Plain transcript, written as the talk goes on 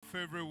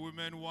favorite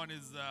women. One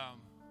is a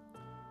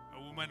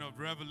woman of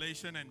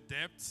revelation and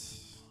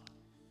depth.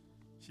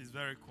 She's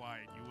very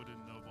quiet, you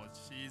wouldn't know, but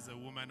she's a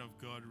woman of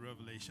God,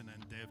 revelation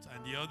and depth.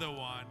 And the other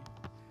one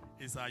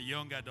is our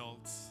young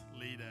adult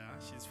leader.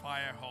 She's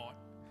fire hot.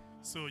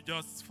 So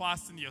just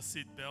fasten your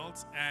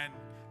seatbelts and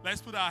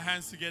let's put our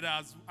hands together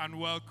and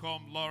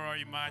welcome Laura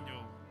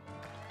Emmanuel.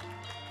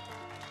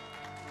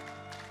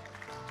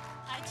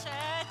 Hi,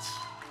 church.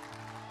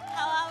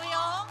 How are we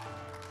all?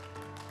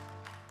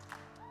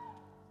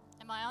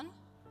 Am I on?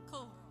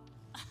 Cool.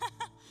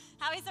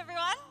 How is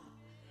everyone?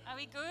 Are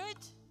we good?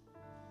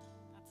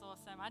 That's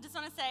awesome. I just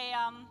want to say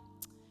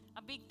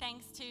a big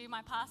thanks to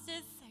my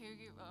pastors who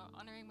are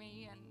honouring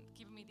me and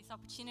giving me this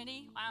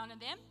opportunity. I honour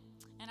them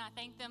and I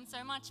thank them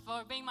so much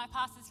for being my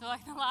pastors for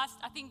like the last,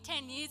 I think,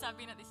 10 years I've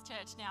been at this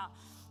church now.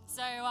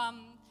 So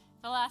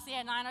for the last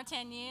 9 or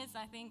 10 years,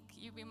 I think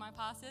you've been my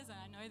pastors, and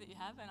I know that you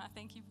have, and I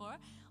thank you for it.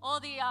 All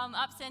the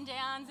ups and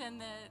downs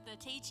and the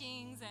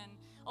teachings and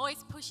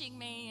always pushing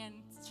me and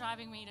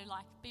striving me to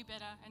like be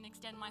better and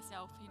extend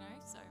myself, you know.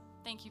 So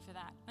thank you for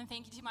that. And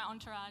thank you to my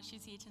entourage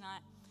who's here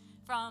tonight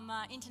from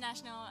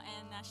international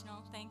and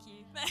national. Thank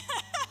you.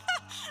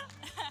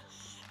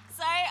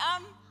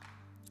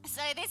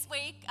 So this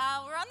week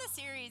we're on the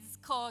series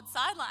called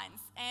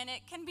Sidelines, and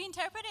it can be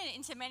interpreted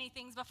into many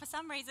things, but for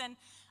some reason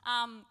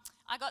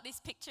I got this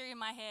picture in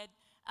my head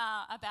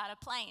about a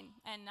plane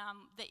and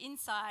the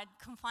inside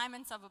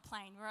confinements of a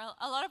plane, where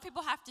a lot of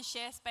people have to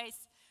share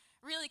space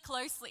really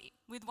closely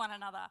with one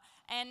another.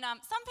 And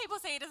some people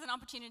see it as an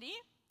opportunity,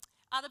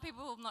 other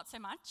people not so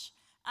much.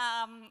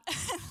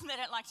 They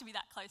don't like to be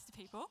that close to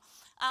people.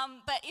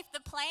 But if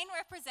the plane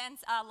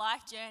represents our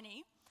life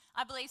journey,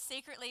 I believe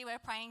secretly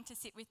we're praying to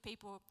sit with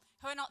people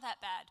who are not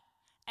that bad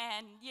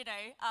and, you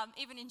know,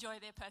 even enjoy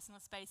their personal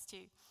space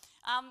too.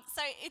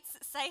 So it's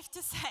safe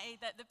to say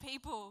that the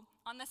people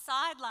on the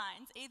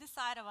sidelines, either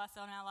side of us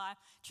on our life,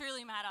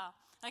 truly matter.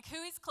 Like,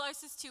 who is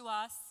closest to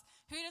us?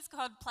 Who does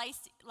God place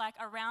like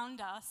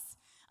around us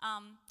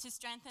to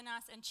strengthen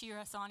us and cheer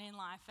us on in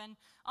life? And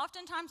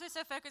oftentimes we're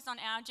so focused on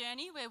our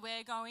journey, where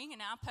we're going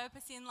and our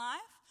purpose in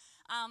life,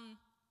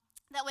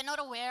 that we're not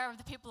aware of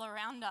the people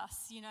around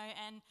us, you know,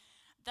 and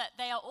that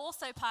they are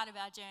also part of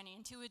our journey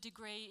and to a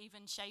degree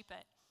even shape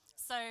it.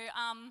 So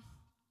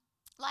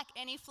like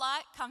any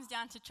flight, comes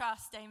down to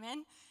trust,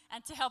 amen,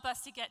 and to help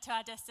us to get to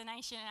our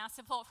destination and our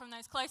support from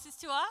those closest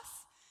to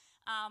us,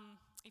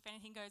 if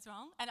anything goes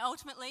wrong, and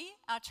ultimately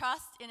our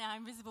trust in our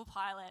invisible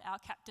pilot, our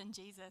Captain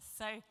Jesus.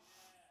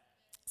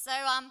 So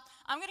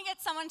I'm going to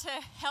get someone to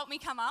help me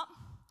come up.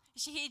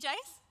 Is she here,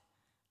 Jace?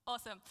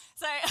 Awesome.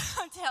 So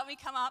to help me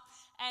come up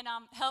and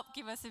help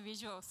give us a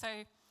visual. So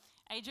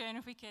Adrian,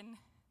 if we can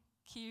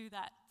cue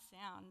that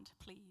sound,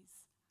 please.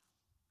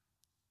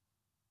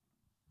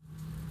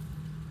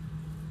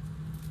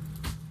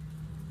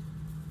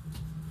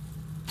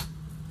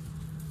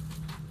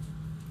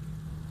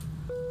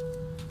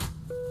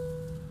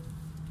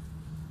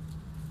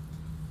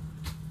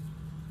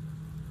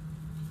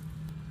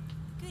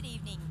 Good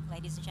evening,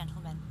 ladies and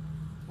gentlemen.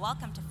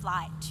 Welcome to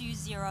Flight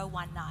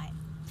 2019.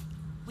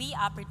 We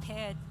are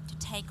prepared to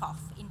take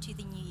off into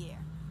the new year.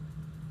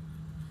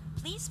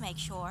 Please make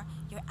sure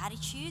your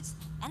attitudes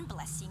and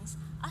blessings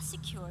are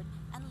secured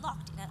and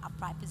locked in an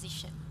upright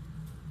position.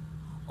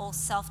 All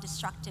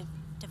self-destructive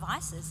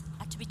devices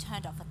are to be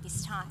turned off at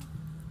this time.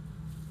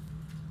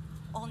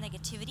 All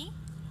negativity,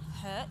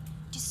 hurt,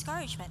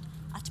 discouragement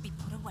are to be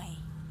put away.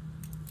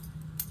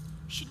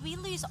 Should we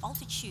lose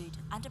altitude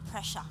under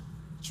pressure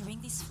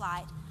during this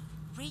flight,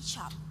 reach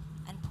up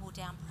and pull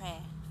down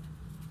prayer.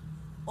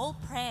 All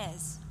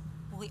prayers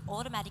will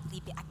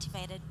automatically be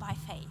activated by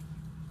faith.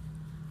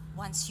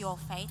 Once your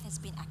faith has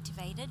been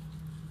activated,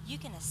 you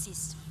can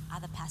assist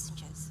other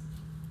passengers.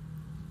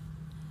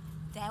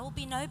 There will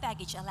be no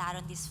baggage allowed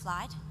on this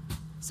flight,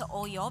 so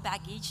all your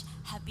baggage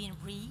have been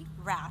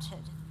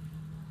rerouted.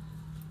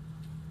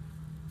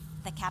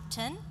 The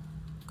captain,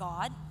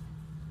 God,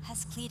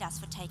 has cleared us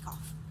for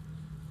takeoff.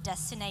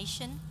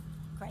 Destination,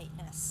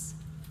 greatness.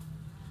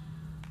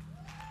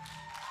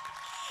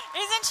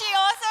 Isn't she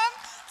awesome?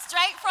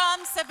 Straight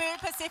from Cebu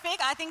Pacific.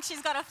 I think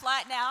she's got a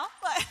flight now.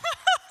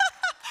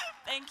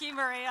 Thank you,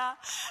 Maria.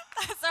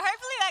 So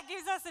hopefully that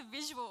gives us a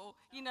visual,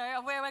 you know,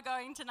 of where we're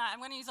going tonight. I'm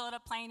going to use a lot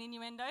of plane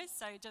innuendos,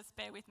 so just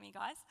bear with me,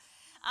 guys.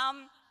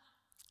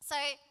 So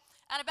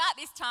at about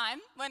this time,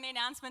 when the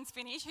announcements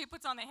finish, who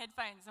puts on their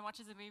headphones and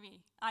watches a movie?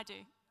 I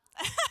do.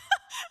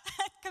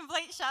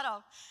 Complete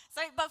shut-off.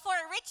 So, but for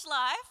a rich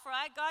life,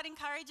 right, God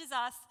encourages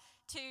us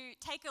to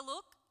take a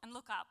look and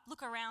look up,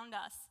 look around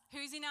us.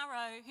 Who's in our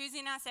row, who's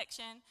in our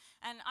section.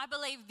 And I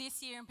believe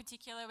this year in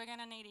particular, we're going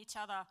to need each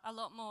other a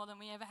lot more than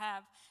we ever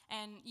have.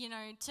 And, you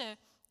know, to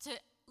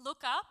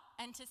look up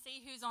and to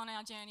see who's on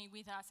our journey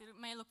with us. It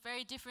may look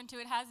very different to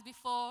it has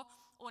before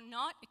or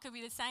not. It could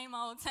be the same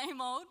old,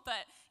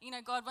 but, you know,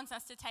 God wants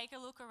us to take a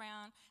look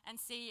around and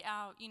see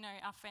our, you know,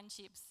 our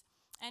friendships.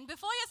 And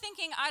before you're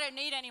thinking, I don't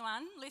need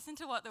anyone, listen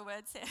to what the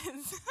word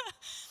says.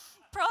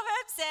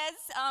 Proverbs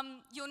says,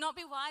 you'll not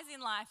be wise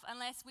in life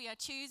unless we are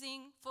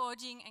choosing,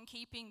 forging, and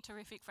keeping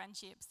terrific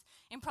friendships.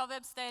 In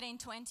Proverbs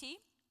 13:20,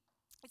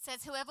 it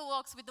says, whoever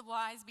walks with the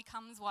wise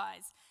becomes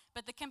wise,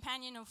 but the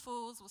companion of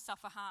fools will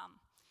suffer harm.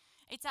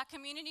 It's our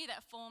community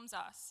that forms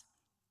us.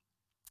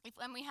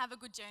 And we have a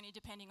good journey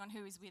depending on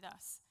who is with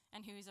us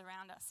and who is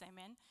around us,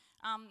 amen.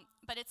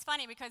 But it's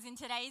funny because in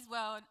today's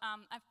world,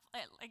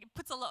 it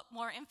puts a lot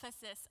more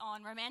emphasis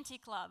on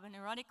romantic love and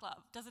erotic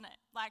love, doesn't it?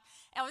 Like,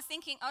 I was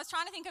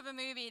trying to think of a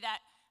movie that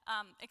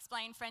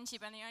explained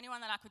friendship, and the only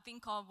one that I could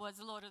think of was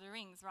The Lord of the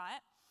Rings,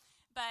 right?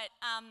 But,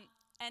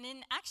 and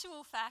in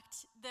actual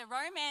fact, the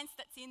romance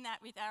that's in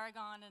that with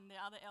Aragorn and the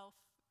other elf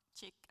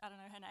chick, I don't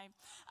know her name,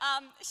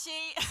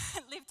 she,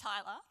 Liv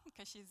Tyler,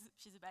 because she's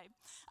a babe,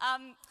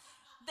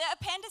 the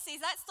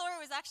appendices, that story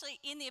was actually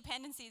in the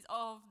appendices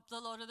of The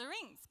Lord of the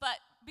Rings.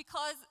 But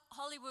because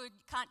Hollywood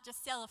can't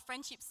just sell a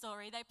friendship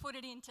story, they put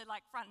it into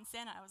like front and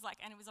center. It was like,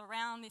 and it was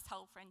around this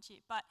whole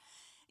friendship. But,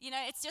 you know,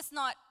 it's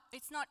not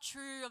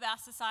true of our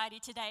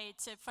society today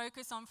to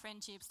focus on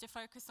friendships, to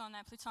focus on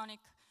that platonic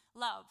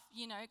love.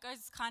 You know, it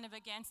goes kind of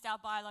against our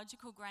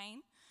biological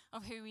grain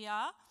of who we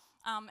are.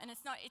 And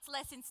it's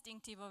less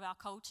instinctive of our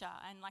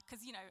culture. And like,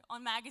 because, you know,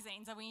 on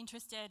magazines, are we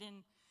interested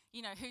in,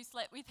 you know, who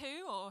slept with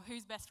who or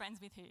who's best friends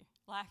with who?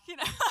 Like, you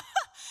know,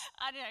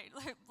 I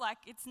don't know, like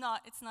it's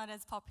not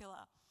as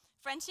popular.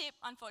 Friendship,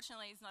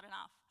 unfortunately, is not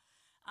enough.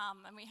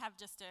 And we have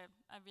just a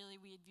really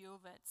weird view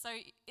of it. So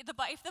if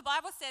the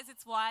Bible says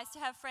it's wise to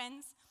have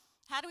friends,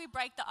 how do we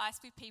break the ice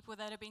with people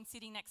that have been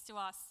sitting next to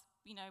us,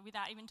 you know,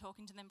 without even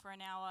talking to them for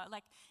an hour?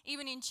 Like,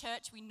 even in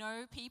church, we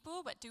know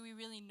people, but do we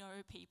really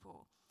know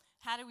people?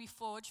 How do we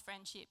forge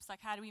friendships?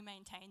 Like, how do we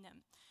maintain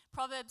them?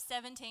 Proverbs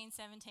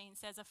 17:17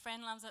 says, a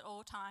friend loves at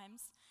all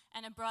times,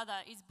 and a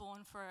brother is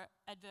born for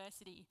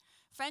adversity.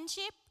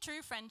 Friendship,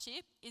 true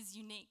friendship, is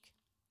unique.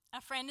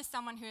 A friend is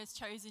someone who has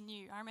chosen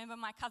you. I remember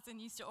my cousin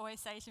used to always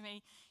say to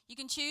me, you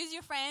can choose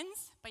your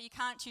friends, but you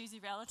can't choose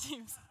your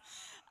relatives.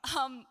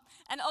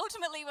 And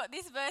ultimately what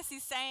this verse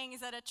is saying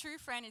is that a true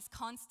friend is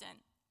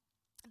constant.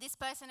 This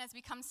person has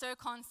become so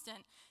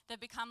constant, they've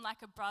become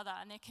like a brother,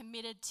 and they're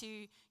committed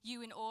to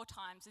you in all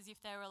times as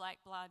if they were like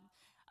blood.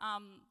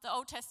 The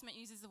Old Testament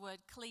uses the word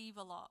cleave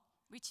a lot,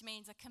 which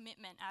means a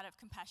commitment out of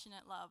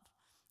compassionate love.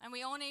 And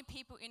we all need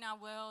people in our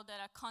world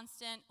that are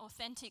constant,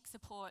 authentic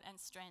support and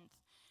strength.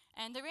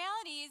 And the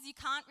reality is you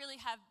can't really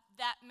have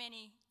that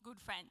many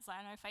good friends.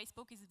 Like, I know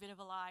Facebook is a bit of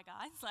a lie,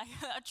 guys. Like,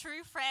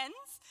 true friends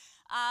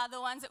are the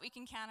ones that we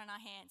can count on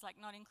our hands,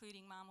 like not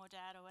including mum or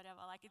dad or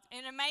whatever. Like,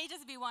 and it may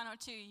just be one or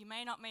two. You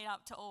may not meet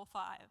up to all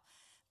five.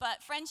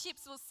 But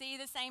friendships will see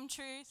the same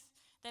truth.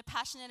 They're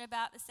passionate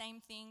about the same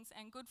things,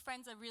 and good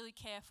friends are really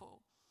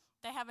careful.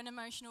 They have an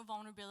emotional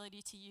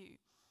vulnerability to you.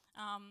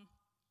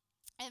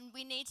 And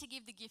we need to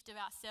give the gift of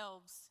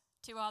ourselves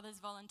to others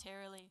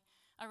voluntarily.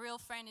 A real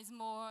friend is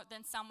more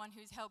than someone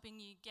who's helping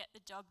you get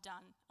the job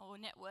done or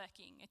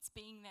networking. It's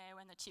being there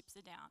when the chips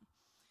are down.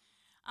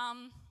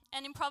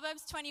 And in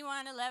Proverbs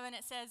 21:11,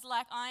 it says,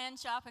 like iron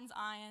sharpens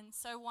iron,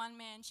 so one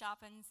man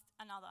sharpens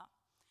another.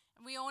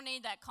 And we all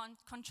need that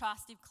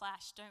contrastive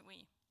clash, don't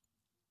we?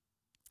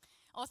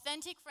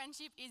 Authentic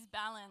friendship is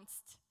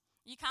balanced.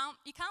 You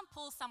can't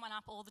pull someone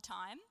up all the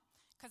time,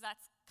 because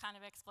that's kind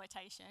of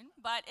exploitation,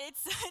 but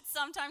it's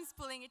sometimes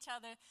pulling each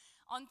other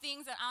on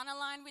things that aren't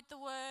aligned with the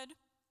word,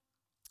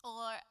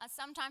 or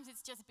sometimes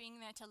it's just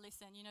being there to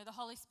listen. You know, the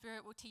Holy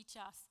Spirit will teach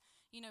us,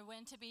 you know,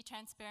 when to be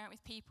transparent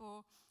with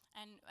people,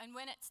 and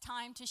when it's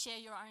time to share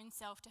your own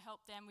self to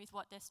help them with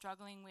what they're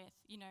struggling with.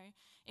 You know,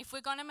 if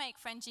we're going to make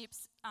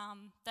friendships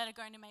that are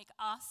going to make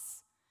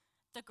us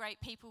the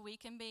great people we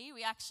can be,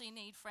 we actually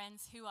need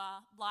friends who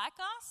are like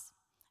us,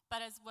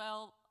 but as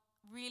well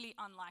really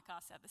unlike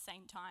us at the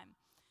same time,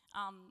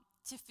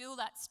 to feel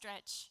that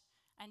stretch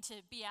and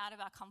to be out of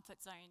our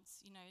comfort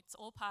zones. You know, it's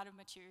all part of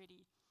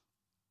maturity.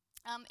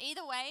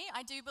 Either way,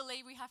 I do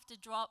believe we have to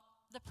drop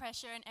the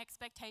pressure and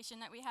expectation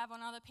that we have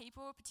on other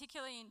people,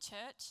 particularly in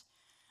church.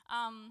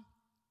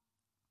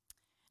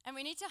 And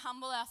we need to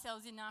humble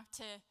ourselves enough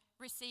to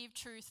receive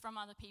truth from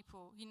other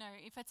people, you know,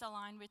 if it's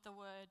aligned with the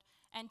word,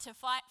 and to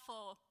fight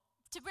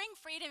to bring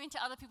freedom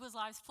into other people's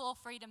lives for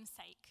freedom's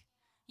sake,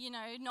 you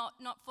know,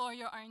 not for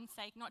your own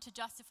sake, not to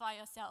justify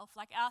yourself.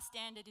 Like, our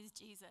standard is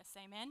Jesus,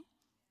 amen?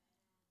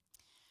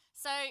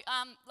 So,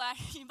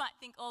 like, you might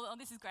think, oh,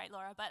 this is great,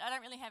 Laura, but I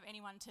don't really have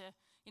anyone to,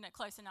 you know,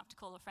 close enough to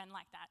call a friend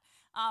like that.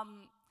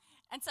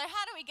 And so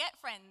how do we get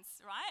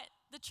friends, right?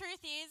 The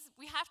truth is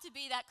we have to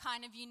be that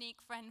kind of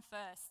unique friend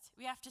first.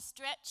 We have to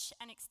stretch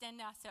and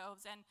extend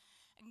ourselves, and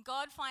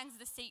God finds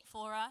the seat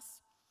for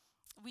us.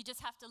 We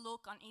just have to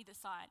look on either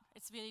side.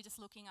 It's really just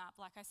looking up,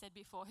 like I said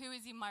before. Who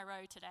is in my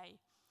row today?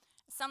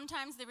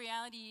 Sometimes the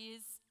reality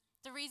is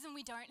the reason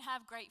we don't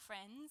have great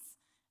friends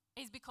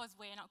is because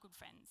we're not good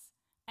friends.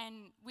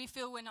 And we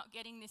feel we're not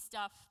getting this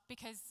stuff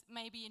because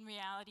maybe in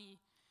reality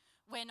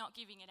we're not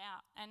giving it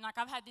out. And like,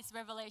 I've had this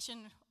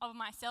revelation of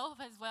myself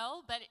as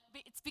well, but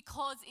it's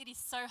because it is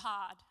so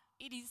hard.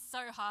 It is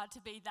so hard to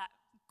be that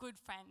good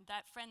friend,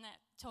 that friend that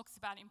talks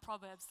about in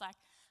Proverbs, like,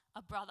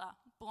 a brother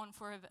born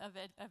for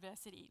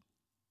adversity.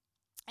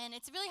 And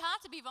it's really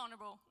hard to be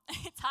vulnerable.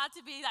 It's hard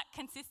to be that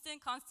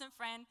consistent, constant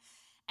friend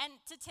and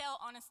to tell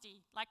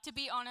honesty, like to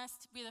be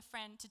honest with a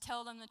friend, to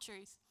tell them the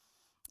truth.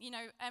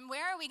 And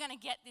where are we going to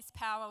get this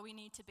power we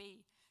need to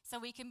be so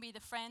we can be the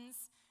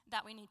friends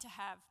that we need to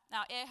have?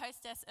 Our air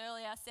hostess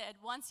earlier said,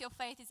 once your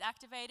faith is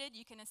activated,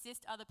 you can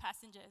assist other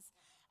passengers.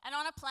 And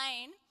on a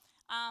plane,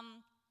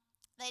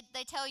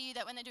 they tell you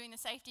that when they're doing the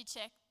safety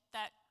check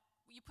that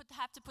you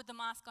have to put the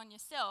mask on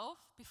yourself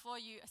before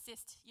you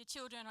assist your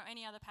children or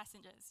any other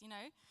passengers,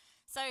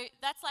 So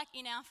that's like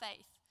in our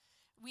faith.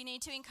 We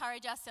need to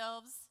encourage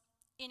ourselves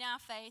in our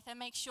faith and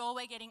make sure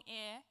we're getting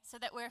air so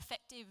that we're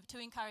effective to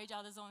encourage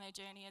others on their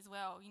journey as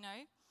well,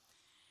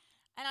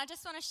 And I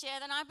just want to share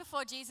the night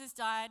before Jesus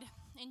died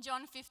in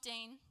John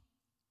 15.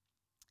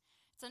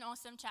 It's an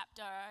awesome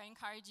chapter. I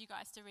encourage you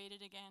guys to read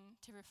it again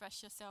to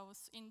refresh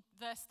yourselves. In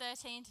verse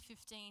 13 to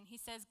 15, he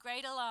says,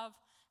 "Greater love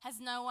has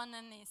no one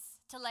than this,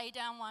 to lay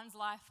down one's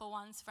life for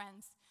one's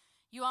friends.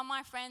 You are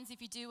my friends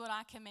if you do what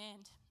I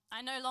command.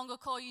 I no longer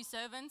call you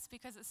servants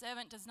because a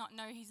servant does not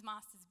know his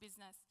master's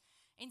business.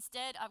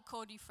 Instead, I've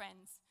called you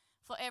friends.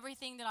 For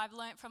everything that I've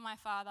learnt from my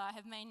Father I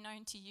have made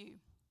known to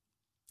you."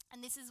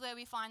 And this is where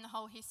we find the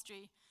whole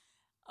history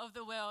of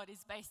the world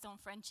is based on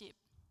friendship.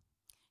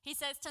 He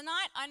says,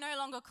 "Tonight I no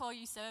longer call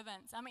you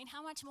servants." I mean,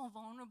 how much more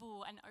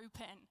vulnerable and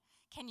open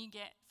can you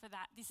get for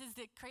that? This is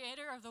the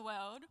creator of the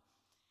world,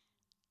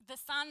 the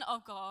Son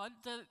of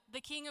God,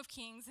 the King of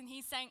Kings, and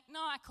he's saying,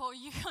 no, I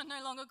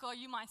no longer call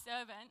you my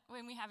servant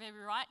when we have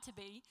every right to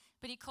be,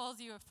 but he calls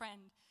you a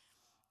friend.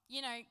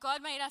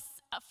 God made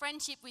us a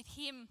friendship with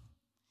him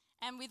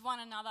and with one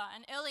another.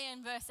 And earlier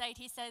in verse 8,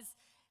 he says,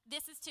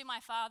 "This is to my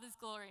Father's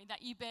glory,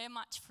 that you bear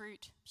much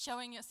fruit,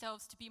 showing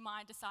yourselves to be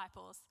my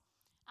disciples."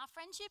 Our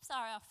friendships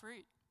are our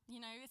fruit.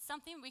 It's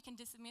something we can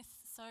dismiss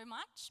so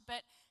much,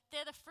 but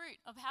they're the fruit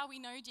of how we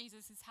know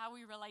Jesus is how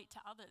we relate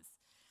to others.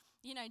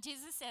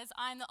 Jesus says,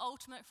 "I am the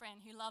ultimate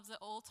friend who loves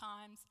at all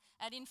times,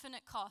 at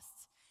infinite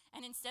costs.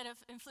 And instead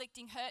of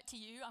inflicting hurt to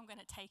you, I'm going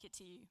to take it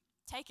to you.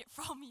 Take it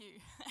from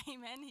you."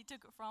 Amen. He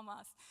took it from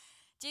us.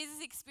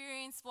 Jesus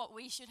experienced what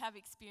we should have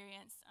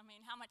experienced. I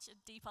mean, how much a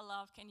deeper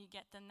love can you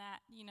get than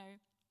that,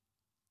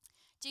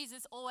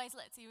 Jesus always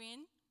lets you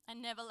in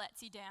and never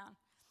lets you down.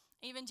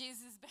 Even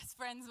Jesus' best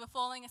friends were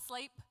falling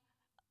asleep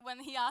when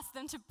he asked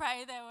them to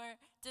pray. They were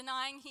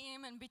denying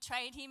him and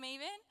betrayed him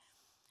even.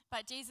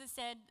 But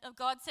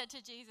God said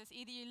to Jesus,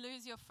 either you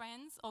lose your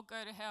friends or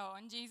go to hell.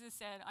 And Jesus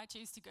said, I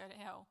choose to go to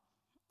hell.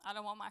 I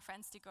don't want my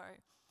friends to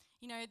go.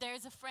 There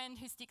is a friend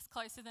who sticks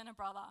closer than a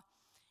brother.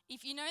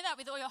 If you know that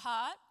with all your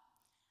heart,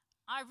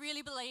 I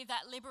really believe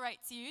that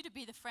liberates you to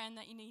be the friend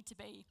that you need to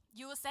be.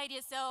 You will say to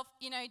yourself,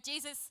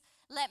 Jesus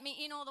let me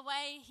in all the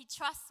way. He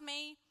trusts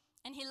me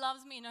and he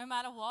loves me no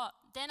matter what.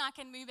 Then I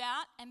can move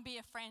out and be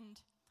a friend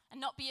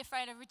and not be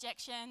afraid of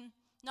rejection,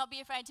 not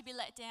be afraid to be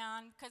let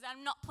down, because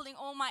I'm not putting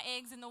all my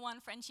eggs in the one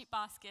friendship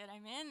basket.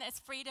 Amen. There's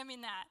freedom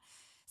in that.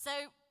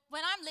 So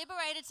when I'm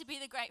liberated to be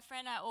the great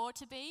friend I ought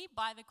to be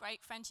by the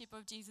great friendship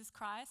of Jesus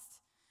Christ,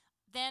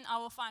 then I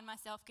will find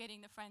myself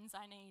getting the friends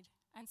I need.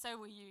 And so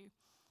will you.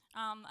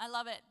 I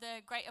love it.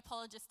 The great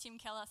apologist Tim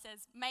Keller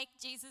says, "Make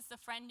Jesus the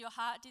friend your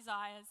heart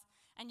desires,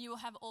 and you will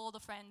have all the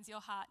friends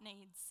your heart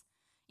needs."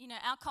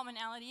 Our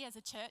commonality as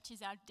a church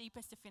is our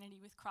deepest affinity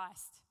with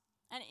Christ.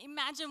 And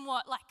imagine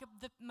what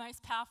the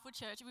most powerful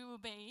church we will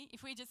be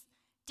if we just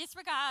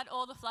disregard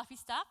all the fluffy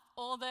stuff,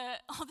 all the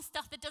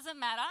stuff that doesn't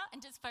matter,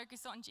 and just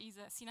focus on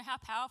Jesus. How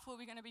powerful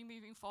we're going to be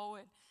moving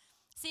forward.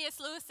 C.S.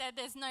 Lewis said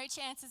there's no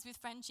chances with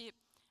friendship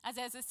as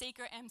there's a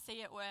secret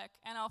MC at work.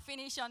 And I'll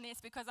finish on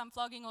this because I'm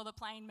flogging all the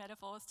plane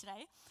metaphors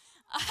today.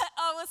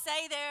 I will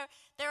say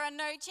there are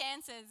no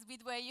chances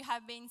with where you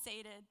have been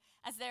seated,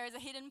 as there is a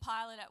hidden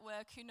pilot at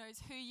work who knows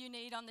who you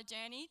need on the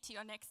journey to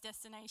your next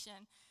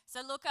destination.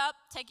 So look up,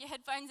 take your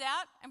headphones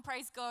out, and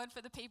praise God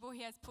for the people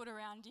he has put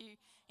around you.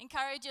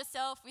 Encourage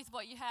yourself with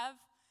what you have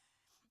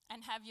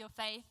and have your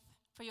faith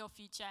for your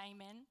future.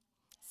 Amen.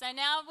 So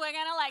now we're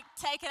going to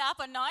take it up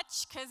a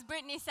notch because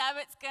Brittany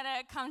Sabat's going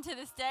to come to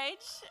the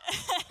stage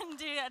and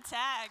do a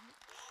tag.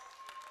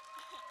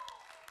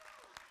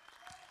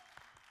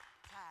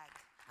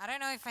 I don't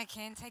know if I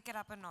can take it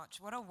up a notch.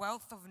 What a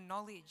wealth of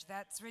knowledge.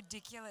 That's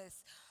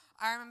ridiculous.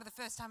 I remember the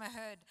first time I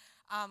heard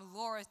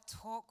Laura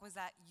talk was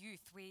at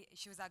Youth.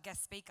 She was our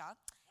guest speaker.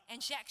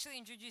 And she actually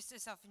introduced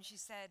herself and she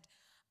said,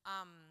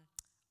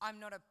 I'm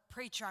not a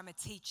preacher, I'm a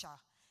teacher.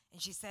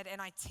 And she said, and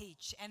I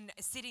teach. And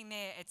sitting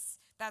there,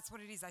 that's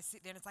what it is. I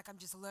sit there and it's like I'm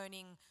just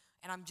learning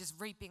and I'm just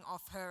reaping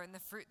off her. And the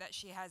fruit that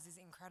she has is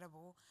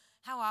incredible.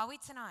 How are we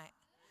tonight?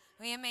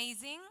 Are we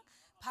amazing?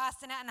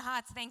 Pastor Nat and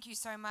Hearts, thank you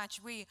so much.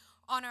 We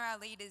honor our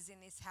leaders in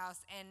this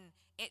house, and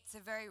it's a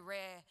very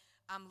rare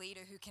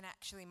leader who can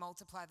actually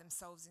multiply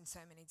themselves in so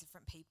many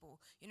different people.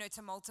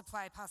 To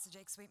multiply, Pastor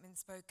Jake Sweetman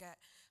spoke at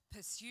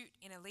Pursuit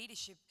in a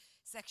leadership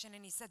section,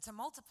 and he said to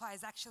multiply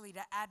is actually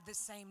to add the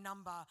same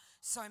number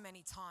so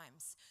many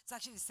times. It's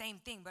actually the same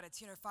thing, but it's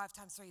 5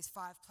 times 3 is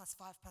 5 plus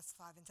 5 plus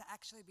 5, and to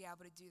actually be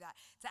able to do that,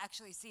 to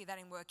actually see that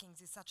in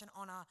workings is such an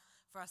honor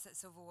for us at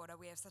Silverwater.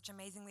 We have such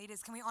amazing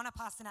leaders. Can we honor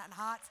Pastor Nat and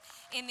Hearts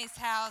in this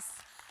house?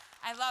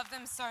 I love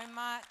them so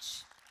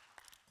much.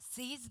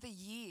 Seize the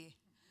year.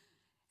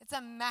 It's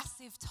a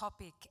massive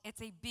topic.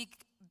 It's a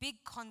big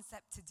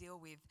concept to deal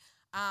with.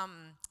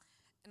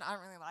 And I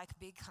don't really like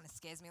big, kind of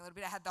scares me a little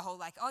bit. I had the whole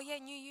like, oh yeah,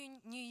 new year,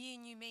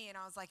 new me. And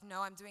I was like,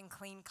 no, I'm doing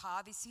clean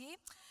car this year.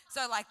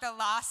 So like the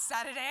last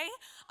Saturday,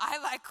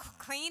 I like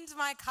cleaned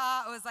my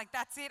car. I was like,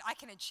 that's it, I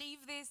can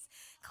achieve this.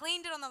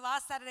 Cleaned it on the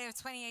last Saturday of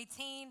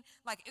 2018.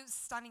 Like it was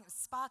stunning, it was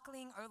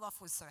sparkling.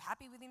 Olaf was so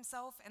happy with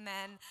himself. And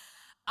then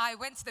I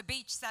went to the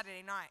beach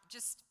Saturday night,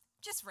 just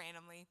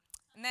randomly.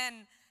 And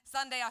then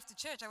Sunday after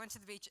church, I went to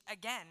the beach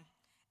again.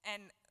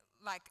 And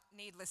like,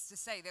 needless to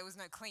say, there was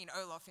no clean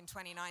Olaf in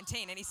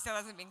 2019, and he still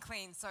hasn't been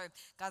clean. So,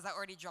 guys, I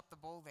already dropped the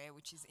ball there,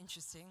 which is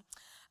interesting.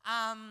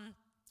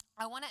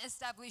 I want to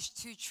establish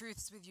two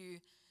truths with you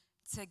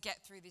to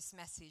get through this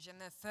message. And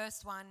the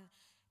first one,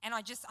 and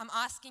I'm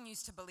asking you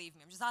to believe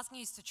me. I'm just asking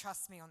you to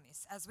trust me on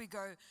this. As we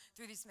go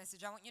through this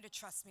message, I want you to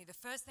trust me. The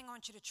first thing I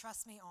want you to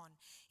trust me on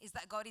is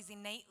that God is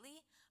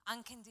innately,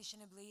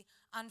 unconditionally,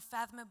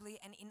 unfathomably,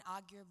 and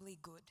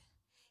inarguably good.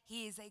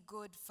 He is a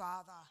good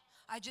Father.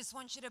 I just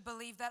want you to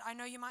believe that. I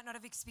know you might not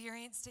have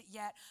experienced it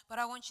yet, but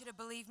I want you to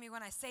believe me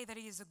when I say that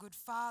He is a good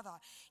Father.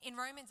 In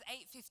Romans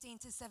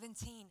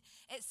 8:15-17,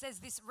 it says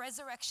this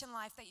resurrection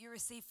life that you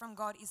receive from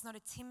God is not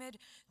a timid,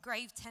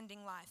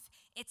 grave-tending life.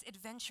 It's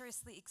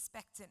adventurously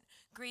expectant,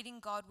 greeting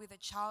God with a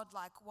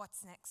childlike,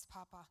 what's next,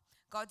 Papa?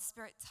 God's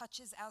Spirit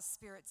touches our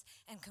spirits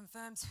and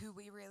confirms who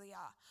we really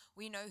are.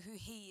 We know who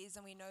He is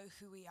and we know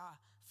who we are,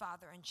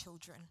 Father and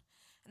children.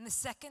 And the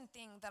second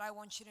thing that I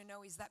want you to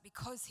know is that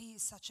because He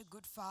is such a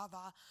good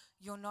Father,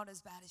 you're not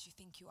as bad as you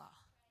think you are.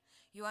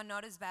 You are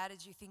not as bad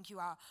as you think you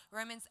are.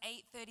 Romans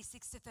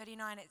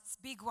 8:36-39, it's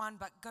a big one,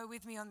 but go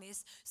with me on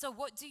this. So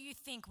what do you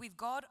think? With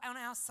God on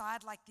our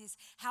side like this,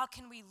 how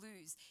can we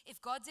lose?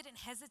 If God didn't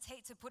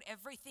hesitate to put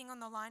everything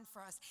on the line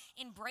for us,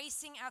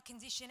 embracing our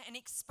condition and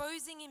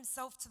exposing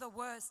Himself to the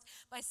worst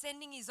by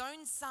sending His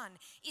own Son,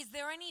 is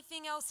there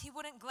anything else He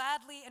wouldn't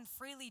gladly and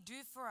freely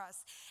do for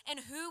us?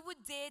 And who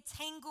would dare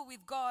tangle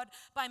with God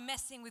by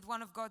messing with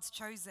one of God's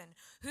chosen?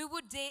 Who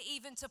would dare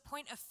even to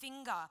point a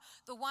finger?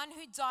 The one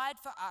who died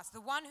for us,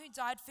 the one who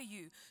died for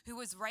you, who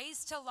was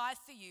raised to life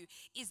for you,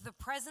 is the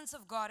presence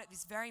of God at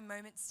this very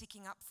moment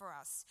sticking up for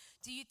us.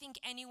 Do you think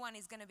anyone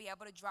is going to be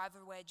able to drive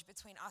a wedge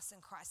between us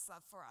and Christ's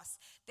love for us?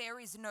 There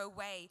is no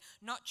way.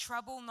 Not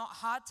trouble, not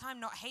hard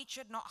time, not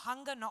hatred, not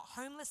hunger, not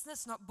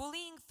homelessness, not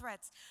bullying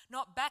threats,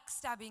 not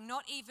backstabbing,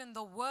 not even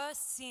the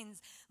worst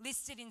sins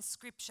listed in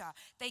Scripture.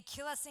 They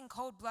kill us in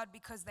cold blood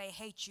because they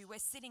hate you. We're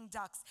sitting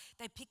ducks.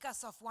 They pick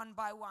us off one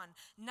by one.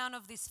 None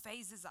of this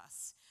phases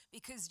us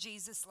because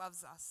Jesus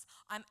loves us.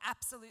 I'm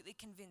absolutely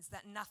convinced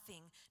that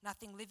nothing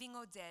living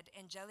or dead,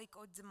 angelic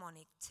or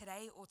demonic,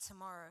 today or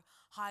tomorrow,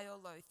 high or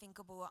low,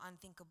 thinkable or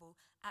unthinkable,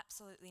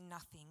 absolutely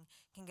nothing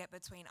can get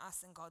between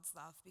us and God's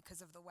love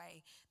because of the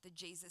way that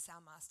Jesus, our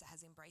Master,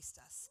 has embraced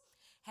us.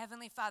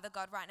 Heavenly Father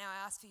God, right now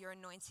I ask for your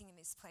anointing in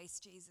this place,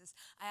 Jesus.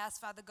 I ask,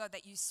 Father God,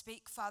 that you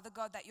speak, Father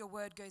God, that your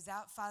word goes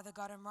out, Father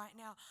God. And right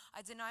now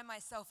I deny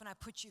myself and I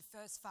put you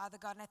first, Father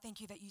God. And I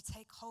thank you that you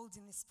take hold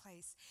in this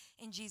place.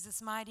 In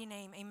Jesus' mighty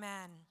name,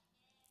 amen.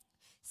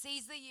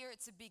 Seize the year,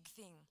 it's a big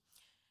thing.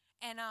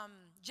 And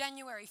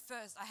January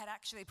 1st, I had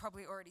actually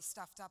probably already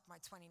stuffed up my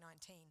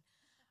 2019.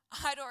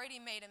 I'd already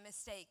made a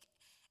mistake.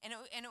 And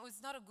it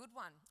was not a good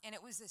one. And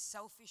it was a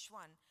selfish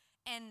one.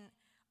 And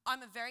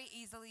I'm a very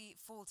easily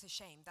fall to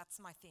shame. That's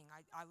my thing.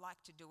 I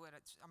like to do it.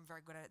 I'm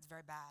very good at it. It's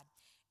very bad.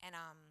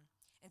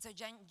 And so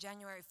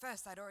January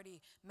 1st, I'd already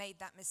made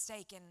that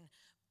mistake. And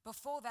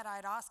before that,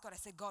 I'd asked God, I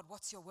said, God,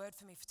 what's your word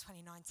for me for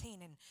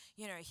 2019? And,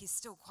 His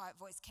still quiet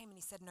voice came and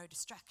He said, no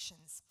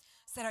distractions.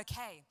 I said,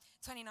 okay,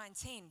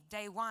 2019,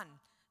 day one,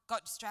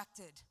 got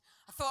distracted.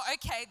 I thought,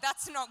 okay,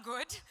 that's not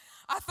good.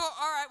 I thought,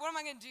 all right, what am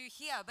I going to do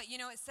here? But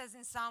it says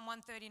in Psalm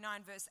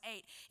 139 verse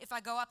 8, if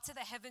I go up to the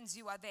heavens,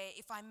 you are there.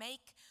 If I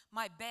make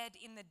my bed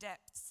in the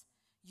depths,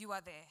 you are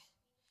there.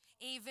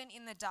 Even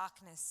in the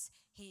darkness,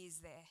 He is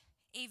there.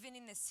 Even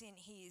in the sin,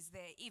 He is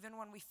there. Even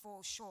when we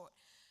fall short.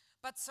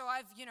 But so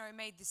I've,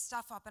 made this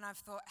stuff up and I've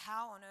thought,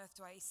 how on earth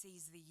do I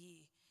seize the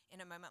year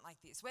in a moment like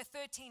this? We're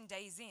 13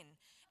 days in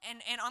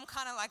and I'm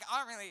kind of like, I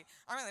don't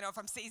really know if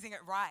I'm seizing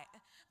it right.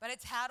 But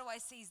it's how do I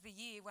seize the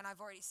year when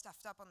I've already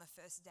stuffed up on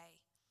the first day?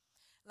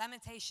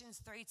 Lamentations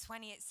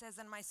 3:20, it says,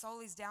 and my soul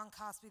is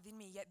downcast within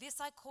me, yet this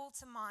I call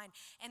to mind,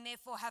 and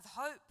therefore have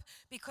hope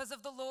because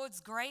of the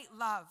Lord's great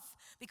love.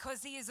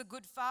 Because He is a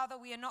good Father,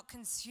 we are not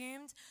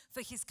consumed,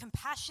 for His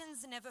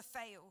compassions never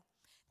fail.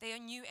 They are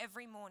new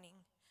every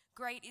morning.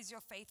 Great is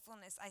your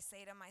faithfulness, I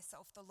say to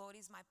myself. The Lord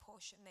is my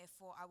portion,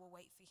 therefore I will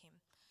wait for Him.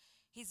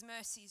 His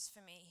mercy is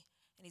for me,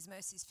 and His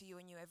mercy is for you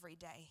and you every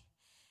day.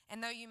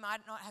 And though you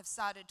might not have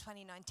started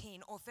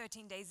 2019 or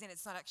 13 days in,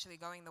 it's not actually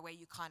going the way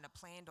you kind of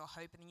planned or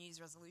hope, and the New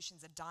Year's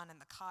resolutions are done and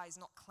the car is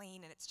not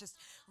clean and it's just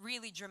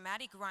really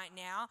dramatic right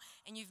now,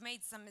 and you've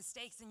made some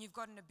mistakes and you've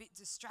gotten a bit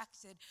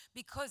distracted,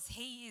 because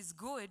He is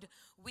good,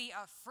 we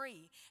are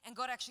free. And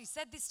God actually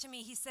said this to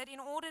me. He said, in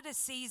order to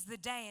seize the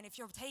day, and if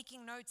you're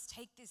taking notes,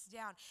 take this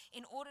down.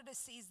 In order to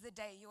seize the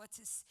day, you are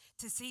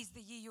to seize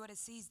the year, you are to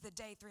seize the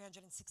day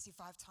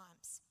 365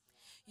 times.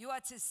 You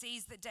are to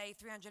seize the day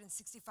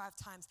 365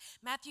 times.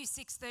 Matthew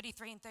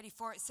 6:33 and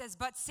 34, it says,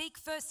 but seek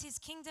first His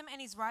kingdom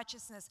and His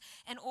righteousness,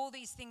 and all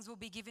these things will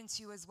be given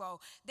to you as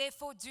well.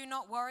 Therefore, do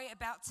not worry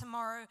about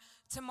tomorrow.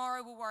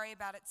 Tomorrow will worry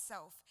about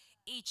itself.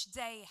 Each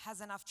day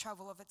has enough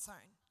trouble of its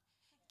own.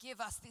 Give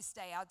us this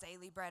day our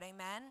daily bread,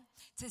 amen?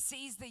 To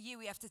seize the year,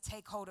 we have to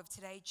take hold of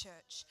today,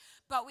 church.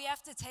 But we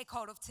have to take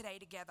hold of today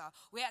together.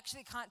 We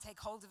actually can't take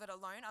hold of it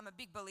alone. I'm a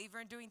big believer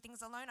in doing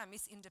things alone. I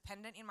miss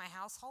independent in my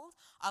household.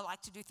 I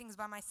like to do things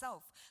by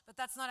myself. But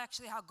that's not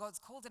actually how God's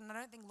called it, and I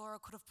don't think Laura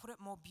could have put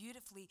it more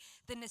beautifully.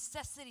 The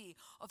necessity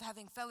of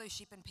having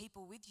fellowship and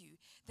people with you.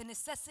 The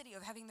necessity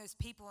of having those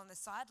people on the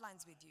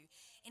sidelines with you.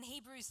 In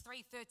Hebrews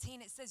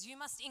 3:13, it says, you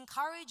must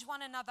encourage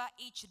one another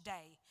each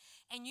day,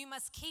 and you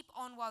must keep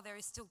on while there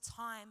is still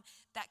time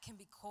that can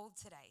be called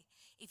today.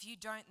 If you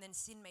don't, then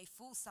sin may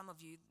fool some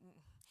of you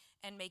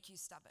and make you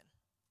stubborn.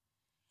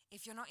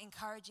 If you're not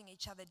encouraging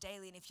each other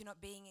daily, and if you're not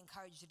being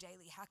encouraged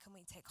daily, how can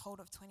we take hold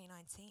of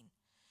 2019?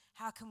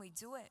 How can we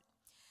do it?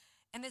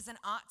 And there's an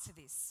art to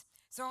this.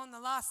 So on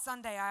the last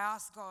Sunday, I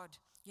asked God,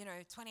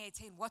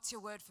 2018, what's your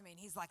word for me? And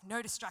He's like,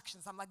 no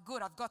distractions. I'm like,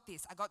 good, I've got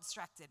this. I got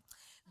distracted.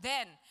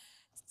 Then,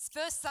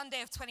 first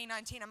Sunday of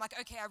 2019, I'm like,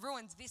 okay, I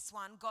ruined this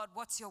one. God,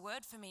 what's your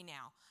word for me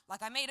now?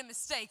 Like, I made a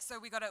mistake, so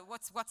we got to,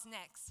 what's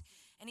next?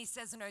 And He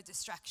says, no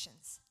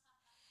distractions.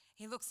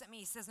 He looks at me,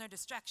 He says, no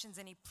distractions,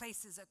 and He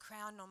places a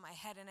crown on my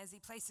head. And as He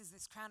places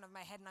this crown on my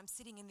head, and I'm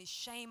sitting in this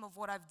shame of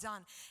what I've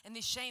done, and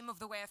this shame of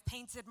the way I've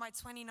painted my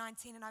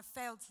 2019, and I've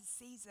failed to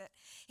seize it.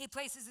 He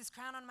places this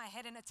crown on my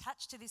head, and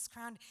attached to this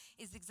crown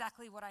is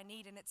exactly what I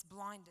need, and it's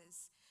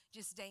blinders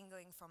just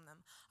dangling from them.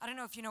 I don't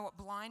know if you know what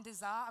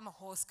blinders are. I'm a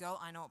horse girl.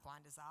 I know what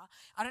blinders are.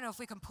 I don't know if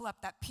we can pull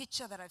up that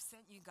picture that I've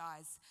sent you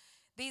guys.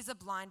 These are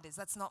blinders.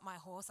 That's not my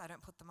horse. I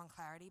don't put them on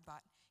Clarity,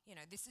 but,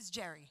 this is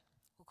Jerry.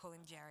 We'll call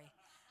him Jerry.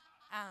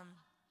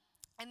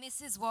 And this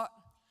is what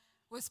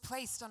was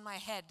placed on my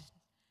head.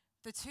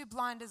 The two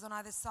blinders on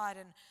either side.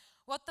 And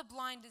what the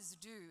blinders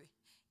do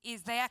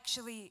is they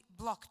actually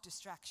block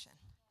distraction.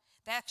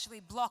 They actually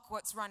block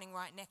what's running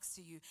right next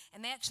to you.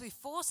 And they actually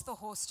force the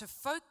horse to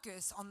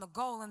focus on the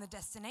goal and the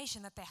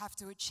destination that they have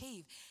to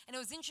achieve. And it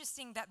was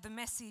interesting that the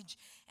message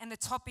and the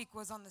topic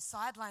was on the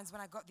sidelines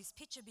when I got this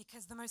picture,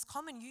 because the most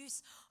common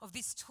use of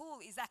this tool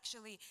is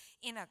actually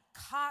in a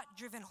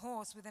cart-driven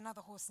horse with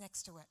another horse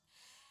next to it.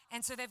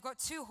 And so they've got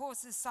two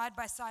horses side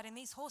by side, and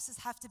these horses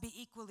have to be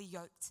equally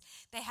yoked.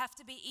 They have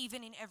to be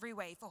even in every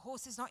way. If a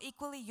horse is not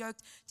equally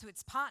yoked to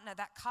its partner,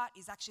 that cart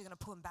is actually going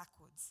to pull him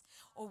backwards.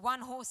 Or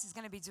one horse is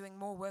going to be doing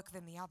more work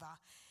than the other.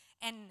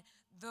 And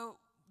the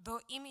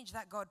image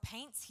that God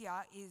paints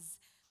here is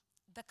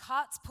the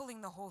cart's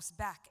pulling the horse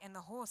back, and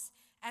the horse,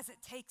 as it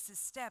takes a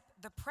step,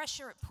 the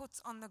pressure it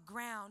puts on the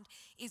ground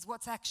is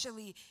what's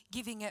actually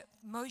giving it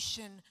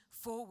motion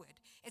forward.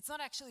 It's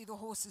not actually the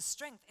horse's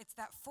strength, it's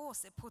that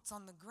force it puts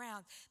on the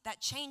ground that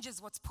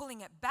changes what's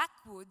pulling it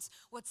backwards,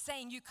 what's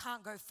saying you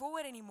can't go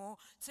forward anymore,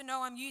 to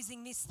know I'm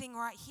using this thing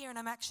right here and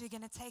I'm actually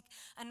going to take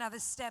another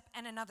step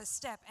and another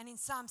step. And in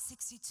Psalm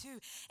 62,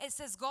 it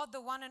says, God,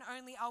 the one and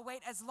only, I'll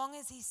wait as long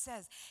as He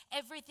says.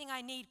 Everything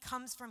I need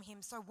comes from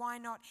Him, so why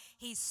not?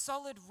 He's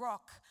solid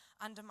rock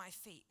under my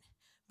feet,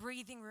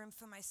 breathing room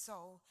for my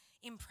soul,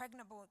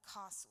 impregnable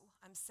castle,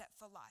 I'm set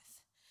for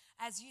life.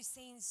 As you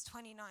since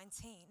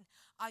 2019,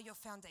 are your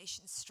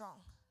foundations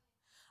strong?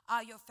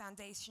 Are your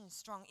foundations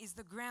strong? Is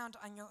the ground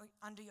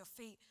under your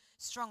feet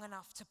strong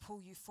enough to pull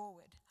you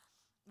forward?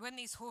 When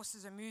these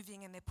horses are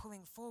moving and they're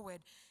pulling forward,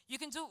 you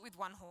can do it with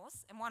one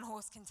horse, and one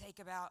horse can take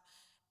about,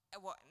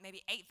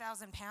 maybe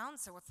 8,000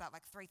 pounds, so what's that,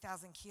 like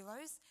 3,000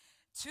 kilos?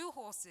 Two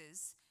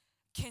horses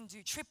can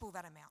do triple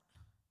that amount.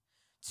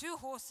 Two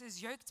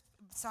horses yoked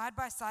side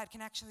by side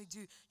can actually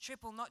do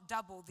triple, not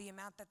double, the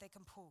amount that they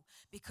can pull,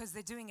 because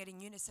they're doing it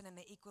in unison and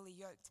they're equally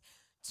yoked.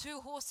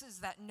 Two horses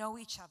that know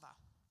each other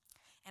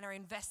and are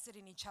invested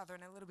in each other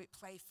and a little bit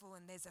playful,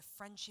 and there's a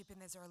friendship and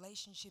there's a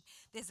relationship,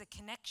 there's a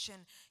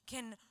connection,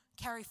 can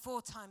carry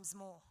 4 times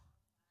more.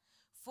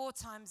 4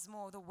 times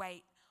more the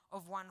weight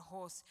of one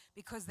horse,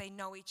 because they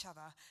know each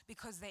other,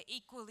 because they're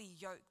equally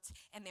yoked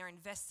and they're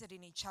invested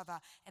in each other.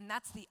 And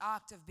that's the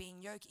art of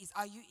being yoked, is,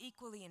 are you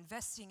equally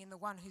investing in the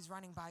one who's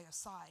running by your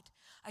side?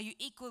 Are you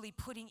equally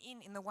putting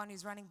in the one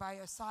who's running by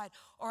your side?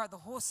 Or are the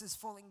horses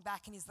falling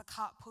back, and is the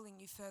cart pulling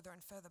you further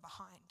and further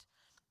behind?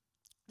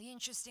 The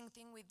interesting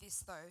thing with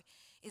this, though,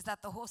 is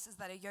that the horses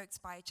that are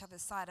yoked by each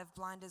other's side have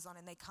blinders on,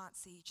 and they can't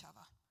see each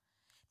other.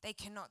 They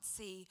cannot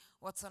see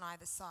what's on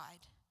either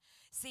side.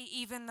 See,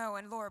 even though,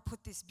 and Laura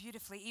put this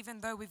beautifully,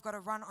 even though we've got to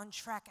run on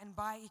track and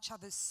by each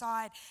other's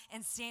side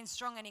and stand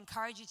strong and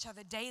encourage each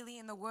other daily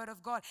in the Word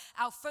of God,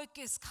 our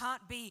focus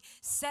can't be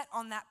set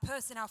on that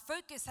person. Our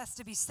focus has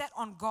to be set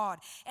on God.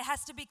 It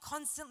has to be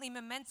constantly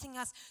momenting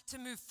us to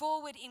move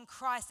forward in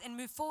Christ and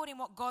move forward in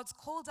what God's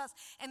called us.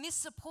 And this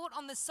support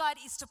on the side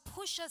is to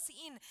push us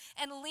in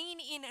and lean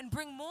in and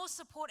bring more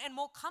support and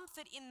more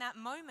comfort in that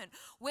moment.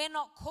 We're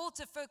not called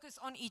to focus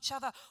on each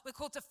other. We're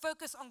called to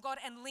focus on God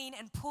and lean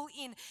and pull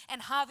in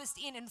and harvest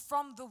in. And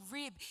from the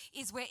rib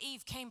is where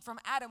Eve came from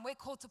Adam. We're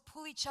called to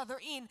pull each other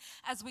in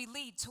as we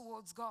lead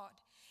towards God.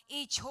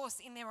 Each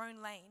horse in their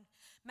own lane.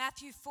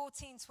 Matthew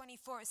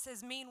 14:24, it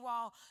says,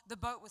 meanwhile, the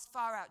boat was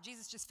far out.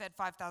 Jesus just fed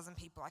 5,000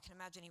 people. I can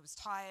imagine he was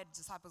tired.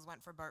 Disciples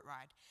went for a boat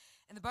ride.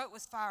 And the boat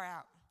was far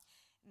out.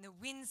 And the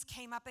winds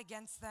came up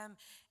against them,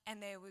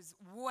 and there was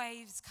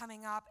waves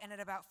coming up. And at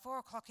about 4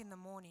 o'clock in the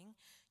morning,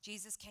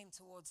 Jesus came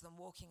towards them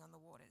walking on the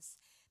waters.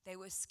 They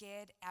were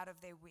scared out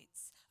of their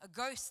wits. A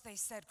ghost, they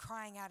said,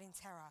 crying out in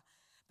terror.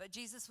 But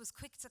Jesus was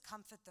quick to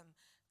comfort them.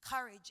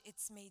 Courage,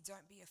 it's me,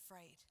 don't be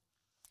afraid.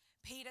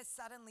 Peter,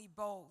 suddenly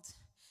bold,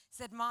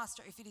 said,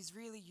 Master, if it is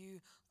really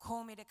you,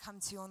 call me to come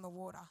to you on the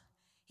water.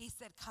 He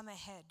said, come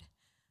ahead.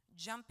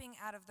 Jumping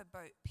out of the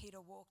boat,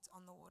 Peter walked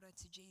on the water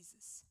to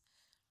Jesus.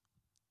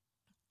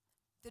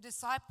 The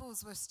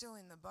disciples were still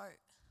in the boat.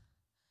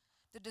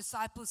 The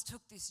disciples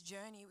took this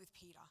journey with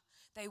Peter.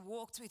 They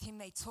walked with him,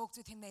 they talked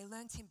with him, they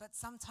learned him, but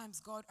sometimes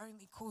God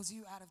only calls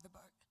you out of the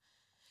boat.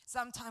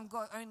 Sometimes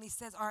God only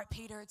says, all right,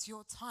 Peter, it's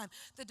your time.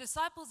 The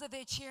disciples are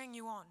there cheering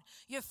you on.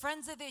 Your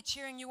friends are there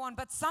cheering you on.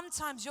 But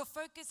sometimes your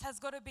focus has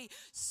got to be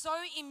so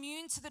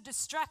immune to the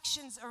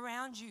distractions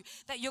around you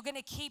that you're going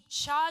to keep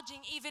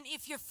charging even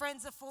if your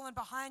friends are falling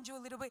behind you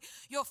a little bit.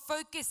 Your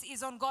focus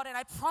is on God. And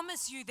I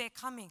promise you they're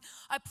coming.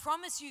 I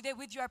promise you they're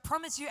with you. I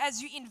promise you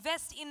as you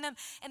invest in them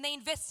and they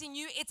invest in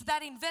you, it's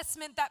that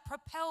investment that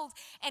propelled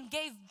and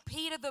gave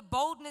Peter the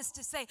boldness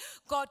to say,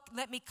 God,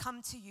 let me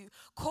come to you.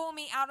 Call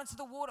me out onto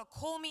the water.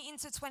 Call me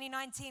into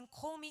 2019.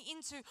 Call me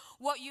into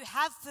what you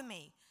have for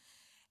me.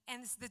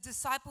 And the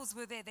disciples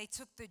were there. They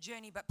took the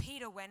journey, but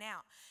Peter went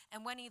out.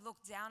 And when he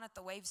looked down at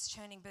the waves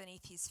churning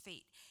beneath his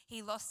feet,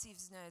 he lost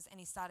his nerves and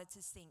he started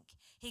to sink.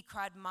 He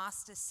cried,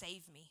 Master,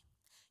 save me.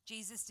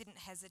 Jesus didn't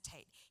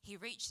hesitate. He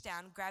reached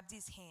down, grabbed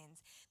his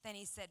hands. Then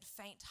he said,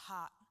 faint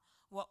heart,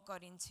 what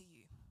got into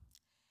you?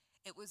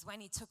 It was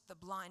when he took the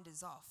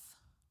blinders off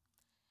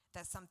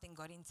that something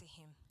got into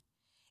him.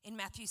 In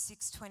Matthew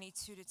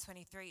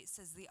 6:22-23, it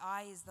says, the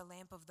eye is the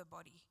lamp of the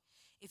body.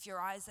 If your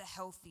eyes are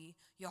healthy,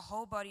 your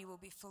whole body will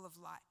be full of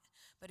light.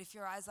 But if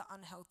your eyes are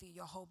unhealthy,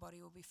 your whole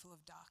body will be full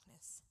of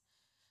darkness.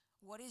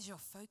 What is your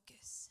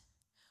focus?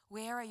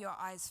 Where are your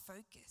eyes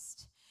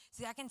focused?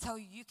 See, I can tell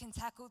you, you can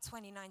tackle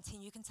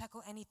 2019. You can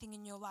tackle anything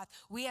in your life.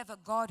 We have a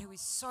God who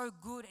is so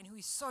good and who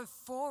is so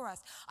for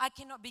us. I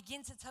cannot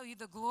begin to tell you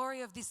the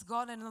glory of this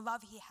God and the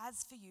love he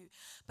has for you.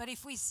 But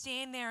if we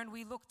stand there and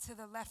we look to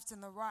the left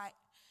and the right,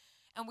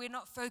 and we're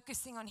not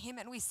focusing on him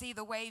and we see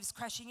the waves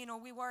crashing in, or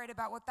we're worried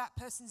about what that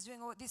person's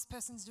doing or what this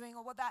person's doing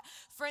or what that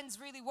friend's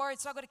really worried.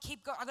 So I've got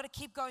to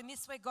keep going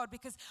this way, God,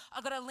 because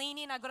I've got to lean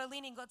in.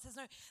 God says,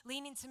 no,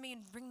 lean into me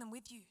and bring them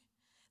with you.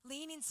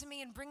 Lean into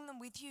me and bring them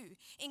with you.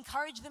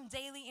 Encourage them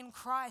daily in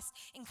Christ.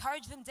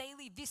 Encourage them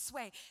daily this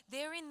way.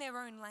 They're in their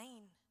own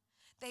lane.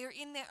 They are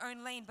in their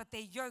own lane, but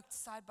they're yoked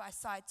side by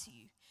side to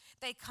you.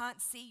 They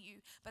can't see you,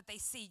 but they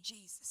see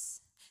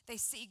Jesus. They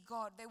see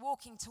God. They're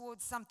walking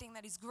towards something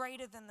that is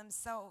greater than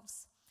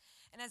themselves.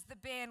 And as the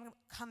band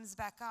comes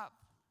back up,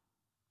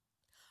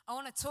 I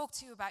want to talk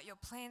to you about your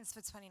plans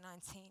for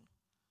 2019.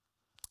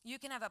 You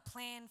can have a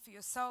plan for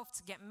yourself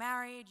to get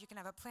married. You can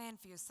have a plan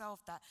for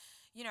yourself that,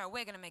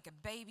 we're going to make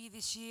a baby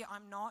this year.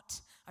 I'm not,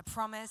 I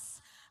promise.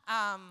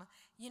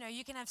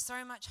 You can have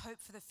so much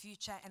hope for the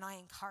future, and I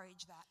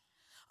encourage that.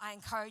 I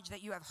encourage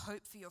that you have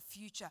hope for your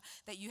future,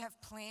 that you have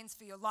plans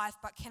for your life.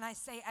 But can I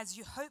say, as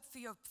you hope for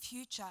your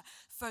future,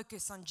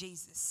 focus on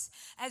Jesus.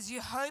 As you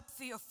hope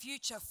for your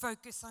future,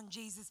 focus on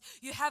Jesus.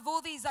 You have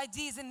all these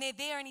ideas and they're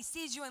there and he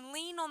sees you and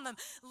lean on them,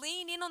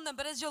 lean in on them.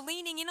 But as you're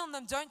leaning in on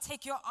them, don't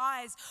take your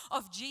eyes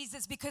off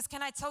Jesus. Because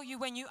can I tell you,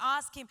 when you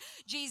ask him,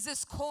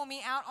 Jesus, call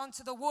me out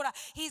onto the water,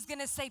 he's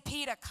going to say,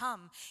 Peter,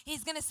 come.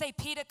 He's going to say,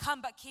 Peter,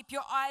 come, but keep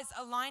your eyes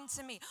aligned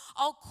to me.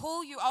 I'll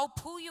call you. I'll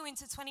pull you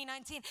into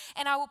 2019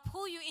 and I will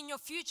pull you in your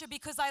future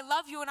because I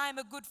love you and I am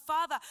a good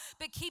father.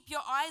 But keep your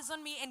eyes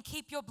on me and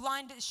keep your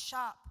blinders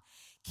sharp.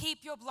 Keep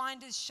your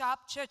blinders sharp,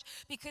 church,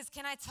 because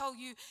can I tell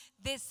you,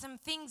 there's some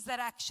things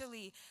that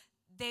actually,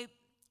 they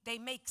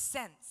make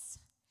sense.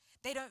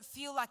 They don't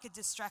feel like a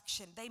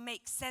distraction. They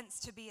make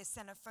sense to be a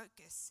center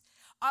focus.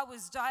 I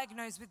was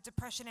diagnosed with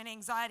depression and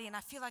anxiety, and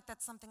I feel like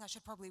that's something I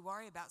should probably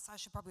worry about, so I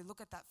should probably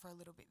look at that for a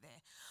little bit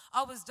there.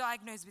 I was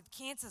diagnosed with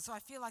cancer, so I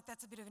feel like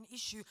that's a bit of an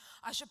issue.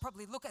 I should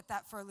probably look at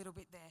that for a little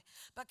bit there.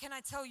 But can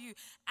I tell you,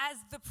 as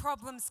the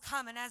problems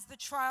come and as the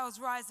trials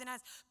rise and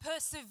as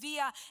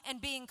persevere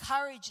and be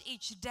encouraged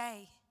each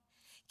day,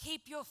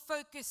 keep your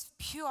focus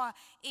pure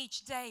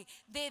each day.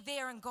 They're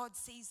there and God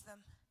sees them.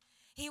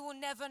 He will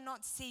never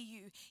not see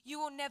you. You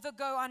will never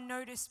go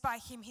unnoticed by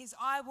him. His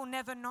eye will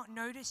never not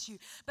notice you.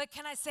 But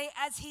can I say,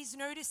 as he's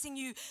noticing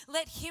you,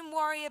 let him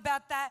worry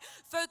about that.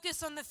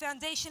 Focus on the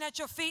foundation at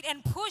your feet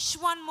and push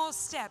one more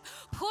step.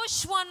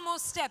 Push one more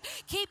step.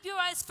 Keep your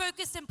eyes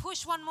focused and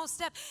push one more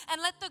step.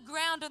 And let the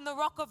ground and the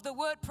rock of the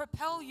word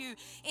propel you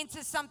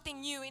into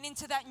something new and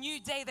into that new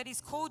day that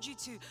he's called you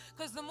to.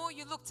 Because the more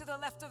you look to the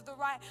left or the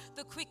right,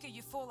 the quicker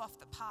you fall off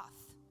the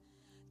path.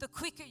 The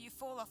quicker you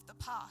fall off the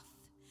path.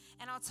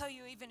 And I'll tell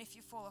you, even if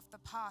you fall off the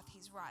path,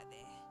 he's right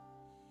there.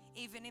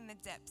 Even in the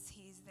depths,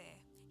 he's there.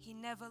 He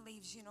never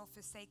leaves you nor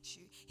forsakes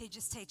you. He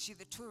just takes you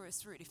the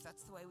tourist route if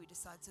that's the way we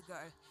decide to go.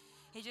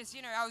 He just,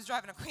 I was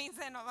driving to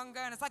Queensland not long ago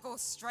and it's like all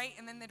straight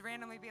and then there'd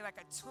randomly be like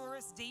a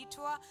tourist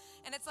detour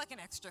and it's like an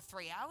extra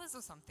 3 hours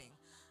or something.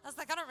 I was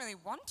like, I don't really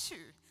want to.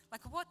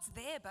 Like, what's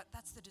there? But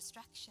that's the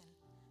distraction.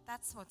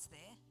 That's what's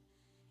there.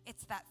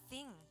 It's that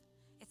thing.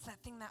 It's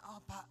that thing that,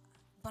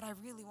 but I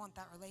really want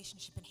that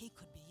relationship and he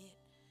could be it.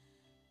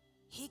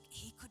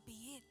 He could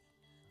be it.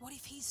 What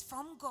if he's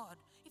from God?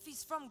 If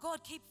he's from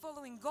God, keep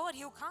following God,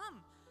 he'll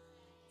come.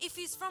 If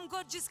he's from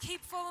God, just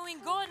keep following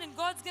God and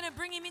God's going to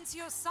bring him into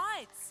your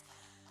sights.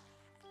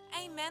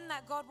 Amen,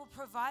 that God will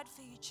provide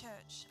for you,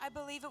 church. I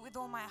believe it with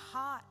all my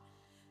heart.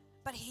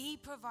 But he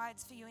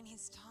provides for you in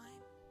his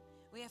time.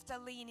 We have to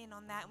lean in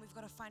on that and we've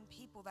got to find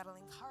people that'll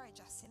encourage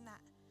us in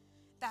that.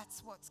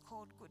 That's what's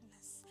called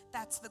goodness.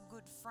 That's the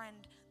good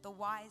friend, the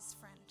wise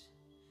friend.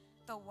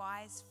 The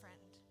wise friend.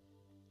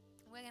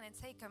 We're going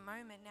to take a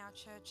moment now,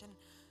 church, and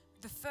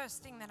the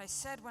first thing that I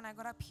said when I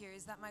got up here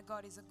is that my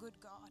God is a good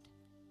God.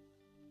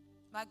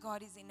 My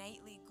God is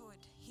innately good.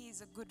 He is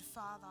a good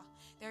Father.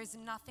 There is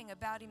nothing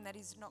about him that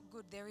is not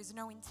good. There is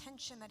no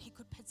intention that he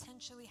could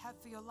potentially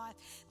have for your life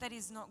that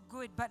is not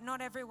good. But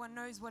not everyone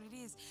knows what it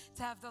is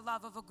to have the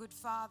love of a good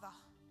Father.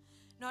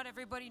 Not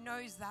everybody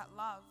knows that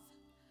love.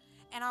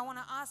 And I want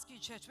to ask you,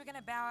 church, we're going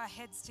to bow our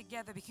heads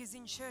together because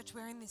in church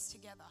we're in this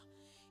together.